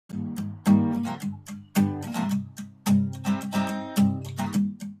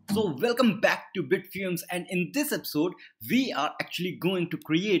So welcome back to Bitfumes, and in this episode we are actually going to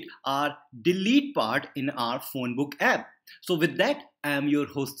create our delete part in our phonebook app. So with that, I am your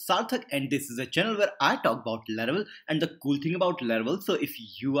host Sarthak, and this is a channel where I talk about Laravel and the cool thing about Laravel. So if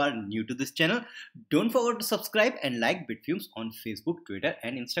you are new to this channel, don't forget to subscribe and like Bitfumes on Facebook, Twitter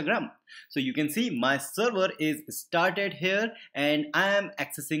and Instagram. So you can see my server is started here and I am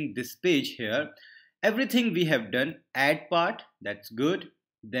accessing this page here. Everything we have done, add part, that's good.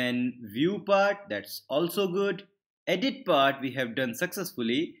 Then view part, that's also good. Edit part we have done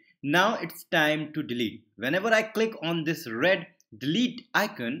successfully. Now it's time to delete. Whenever I click on this red delete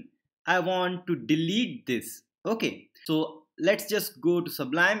icon, I want to delete this. Okay, so let's just go to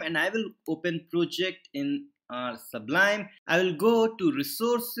Sublime and I will open project in our Sublime. I will go to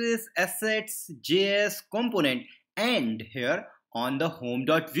resources, assets, JS component, and here on the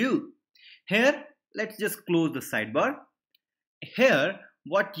home.view. Here, let's just close the sidebar. Here,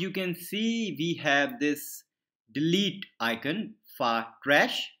 what you can see, we have this delete icon for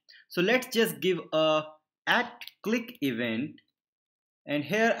trash. So let's just give a @click event, and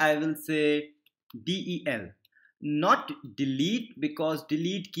here I will say del, not delete, because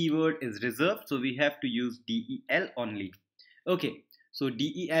delete keyword is reserved, so we have to use del only. Okay, so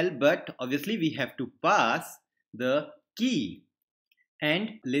del, but obviously we have to pass the key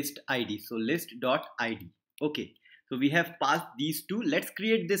and list id, so list.id. Okay, so we have passed these two. Let's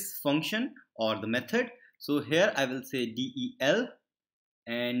create this function or the method. So here I will say del,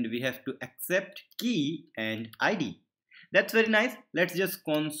 and we have to accept key and id. That's very nice. Let's just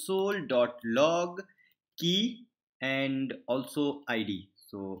console.log key and also id.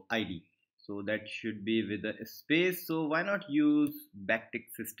 So id, so that should be with a space, so why not use backtick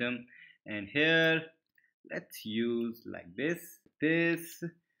system, and here let's use like this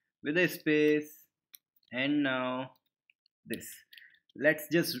with a space, and now this. Let's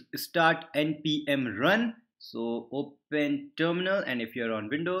just start npm run. So open terminal, and if you're on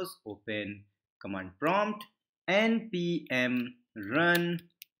Windows, open command prompt, npm run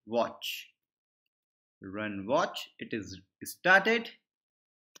watch. It is started.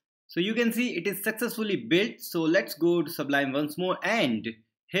 So you can see it is successfully built. So let's go to Sublime once more, and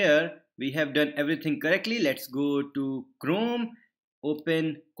here we have done everything correctly. Let's go to Chrome,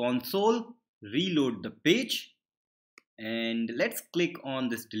 open console, reload the page, and let's click on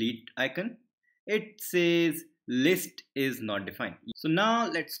this delete icon. It says list is not defined. So now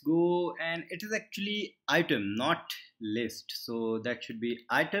let's go, and it is actually item, not list, so that should be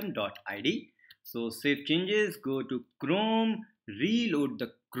item.id. So save changes, go to Chrome, reload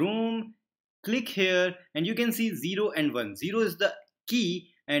the Chrome, click here, and you can see 0 and 1. 0 is the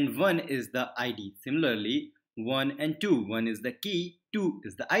key and 1 is the id. Similarly, 1 and 2, 1 is the key, 2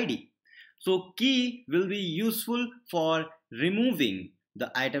 is the id. So key will be useful for removing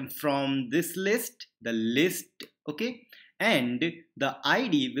the item from this list, the list, okay, and the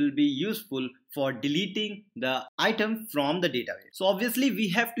id will be useful for deleting the item from the database. So obviously we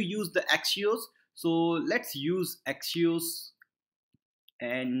have to use the Axios. So let's use Axios,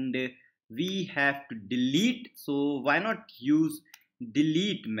 and we have to delete. So why not use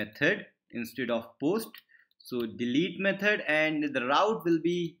delete method instead of post? So delete method, and the route will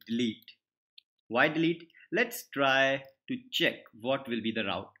be delete. Why delete? Let's try to check what will be the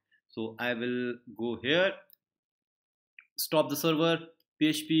route. So I will go here, stop the server,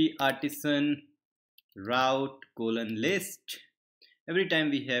 php artisan route :list. Every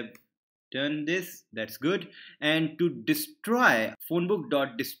time we have done this, that's good. And to destroy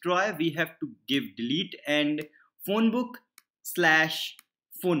phonebook.destroy, we have to give delete and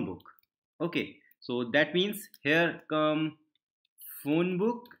phonebook/phonebook. Okay, so that means here come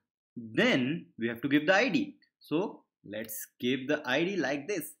phonebook, then we have to give the id. So let's give the id like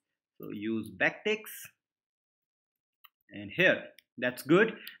this. So use backticks, and here, that's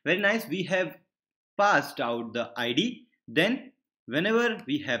good, very nice. We have passed out the id. Then whenever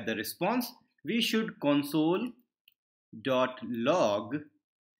we have the response, we should console.log,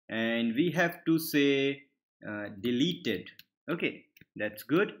 and we have to say deleted. Okay, that's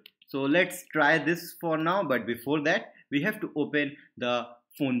good. So let's try this for now, but before that we have to open the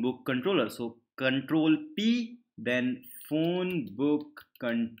phonebook controller. So control P, then phonebook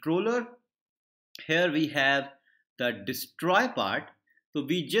controller. Here we have the destroy part. So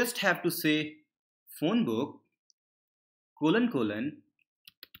we just have to say phonebook :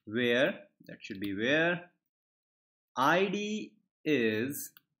 where, that should be where id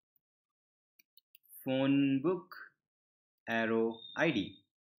is phonebook arrow id.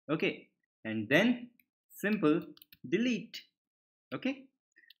 Okay, and then simple delete. Okay,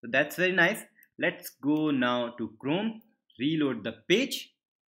 so that's very nice. Let's go now to Chrome, reload the page,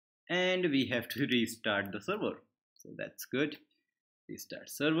 and we have to restart the server. So that's good. Restart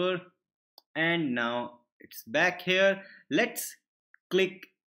server, and now it's back here. Let's click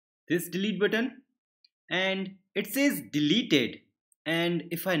this delete button, and it says deleted, and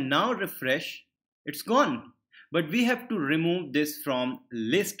if I now refresh, it's gone. But we have to remove this from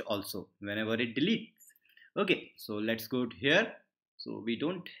list also whenever it deletes. Okay, so let's go to here. So we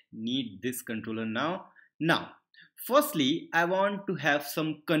don't need this controller now. Firstly, I want to have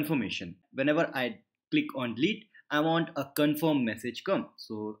some confirmation. Whenever I click on delete, I want a confirm message come.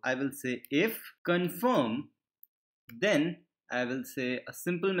 So I will say if confirm, then I will say a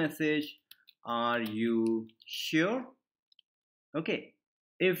simple message, are you sure? Okay,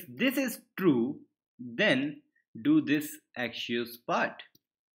 if this is true, then do this anxious part.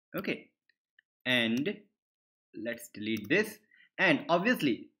 Okay, and let's delete this. And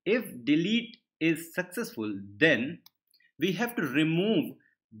obviously, if delete is successful, then we have to remove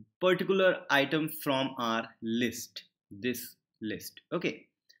particular item from our list, this list. Okay,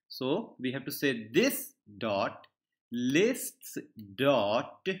 so we have to say this dot lists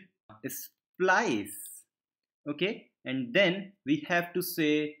dot splice. Okay, and then we have to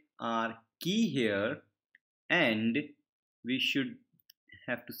say our key here, and we should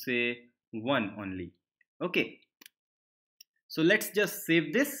have to say 1 only. Okay, so let's just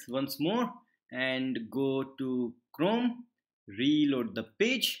save this once more and go to Chrome, reload the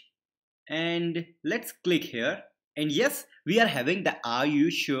page, and let's click here. And yes, we are having the are you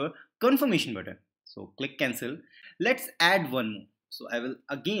sure confirmation button. So click cancel. Let's add one more. So I will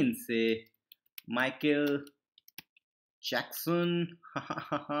again say Michael Jackson.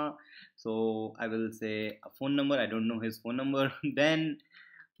 So I will say a phone number. I don't know his phone number. Then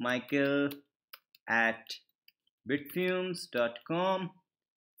Michael at bitfumes.com.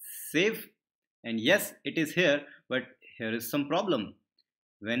 Save. And yes, it is here, but here is some problem.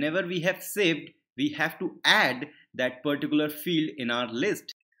 Whenever we have saved, we have to add that particular field in our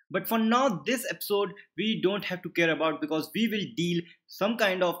list. But for now, this episode we don't have to care about, because we will deal some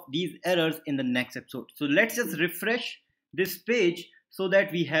kind of these errors in the next episode. So let's just refresh this page so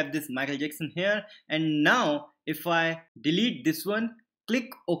that we have this Michael Jackson here. And now if I delete this one,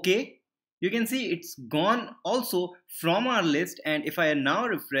 click OK, you can see it's gone also from our list. And if I now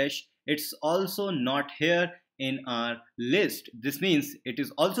refresh, it's also not here in our list. This means it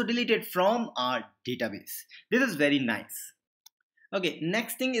is also deleted from our database. This is very nice. Okay,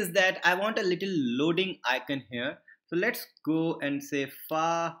 next thing is that I want a little loading icon here. So let's go and say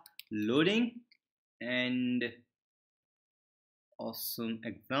far loading, and awesome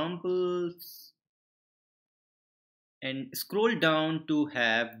examples, and scroll down to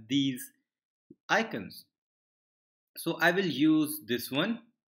have these icons. So I will use this one,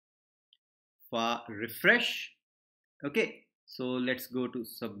 far refresh. Okay, so let's go to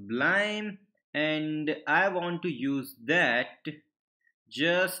Sublime, and I want to use that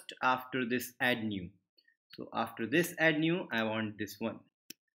just after this add new. So after this add new, I want this one.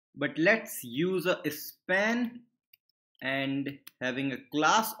 But let's use a span, and having a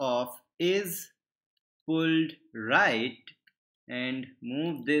class of is pulled right, and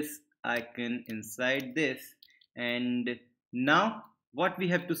move this icon inside this. And now what we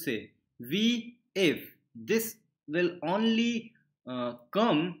have to say, we if this will only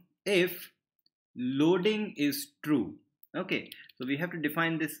come if loading is true. Okay, so we have to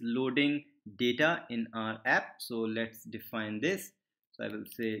define this loading data in our app. So let's define this. So I will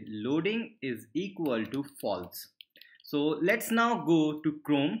say loading is equal to false. So let's now go to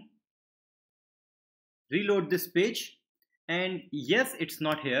Chrome, reload this page, and yes, it's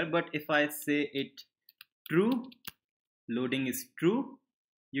not here, but if I say it true, loading is true,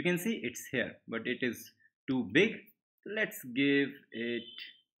 you can see it's here, but it is too big. Let's give it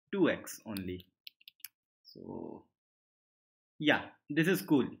 2x only. So yeah, this is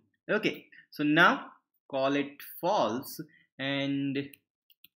cool. Okay, so now call it false. And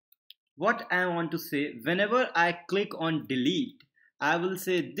what I want to say, whenever I click on delete, I will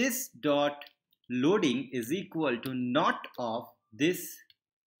say this dot loading is equal to not of this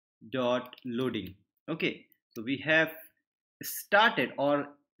dot loading. Okay, so we have started, or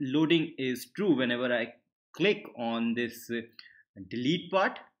loading is true whenever I click on this delete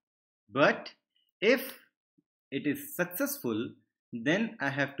part. But if it is successful, then I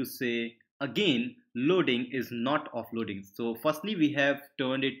have to say again loading is not offloading. So firstly we have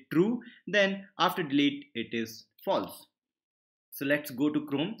turned it true, then after delete it is false. So let's go to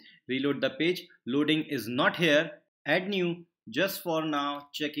Chrome, reload the page, loading is not here, add new, just for now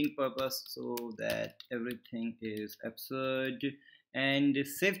checking purpose, so that everything is absurd, and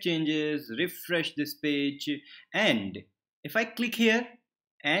save changes, refresh this page. And if I click here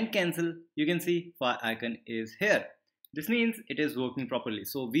and cancel, you can see file icon is here. This means it is working properly.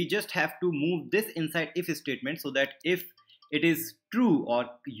 So we just have to move this inside if statement, so that if it is true or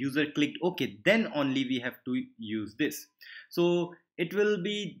user clicked OK, then only we have to use this. So it will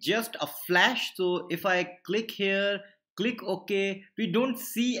be just a flash. So if I click here, click OK, we don't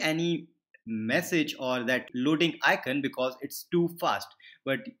see any message or that loading icon because it's too fast.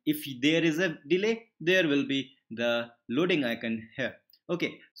 But if there is a delay, there will be the loading icon here.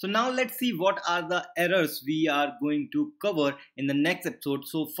 Okay, so now let's see what are the errors we are going to cover in the next episode.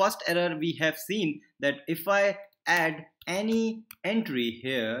 So first error we have seen that if I add any entry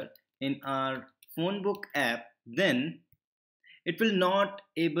here in our phonebook app, then it will not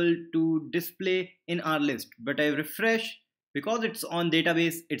able to display in our list, but I refresh, because it's on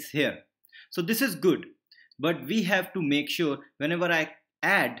database, it's here. So this is good, but we have to make sure whenever I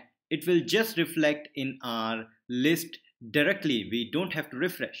add, it will just reflect in our list directly. We don't have to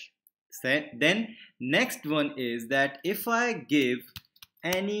refresh. Then next one is that if I give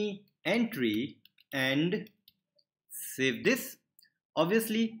any entry and save this,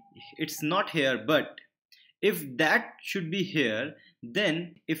 obviously it's not here, but if that should be here,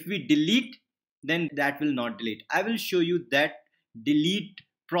 then if we delete, then that will not delete. I will show you that delete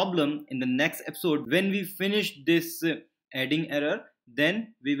problem in the next episode. When we finish this adding error,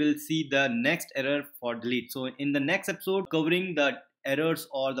 then we will see the next error for delete. So in the next episode, covering the errors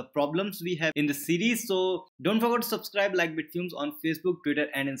or the problems we have in the series. So don't forget to subscribe, like Bitfumes on Facebook, Twitter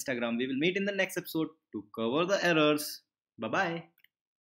and Instagram. We will meet in the next episode to cover the errors. Bye bye.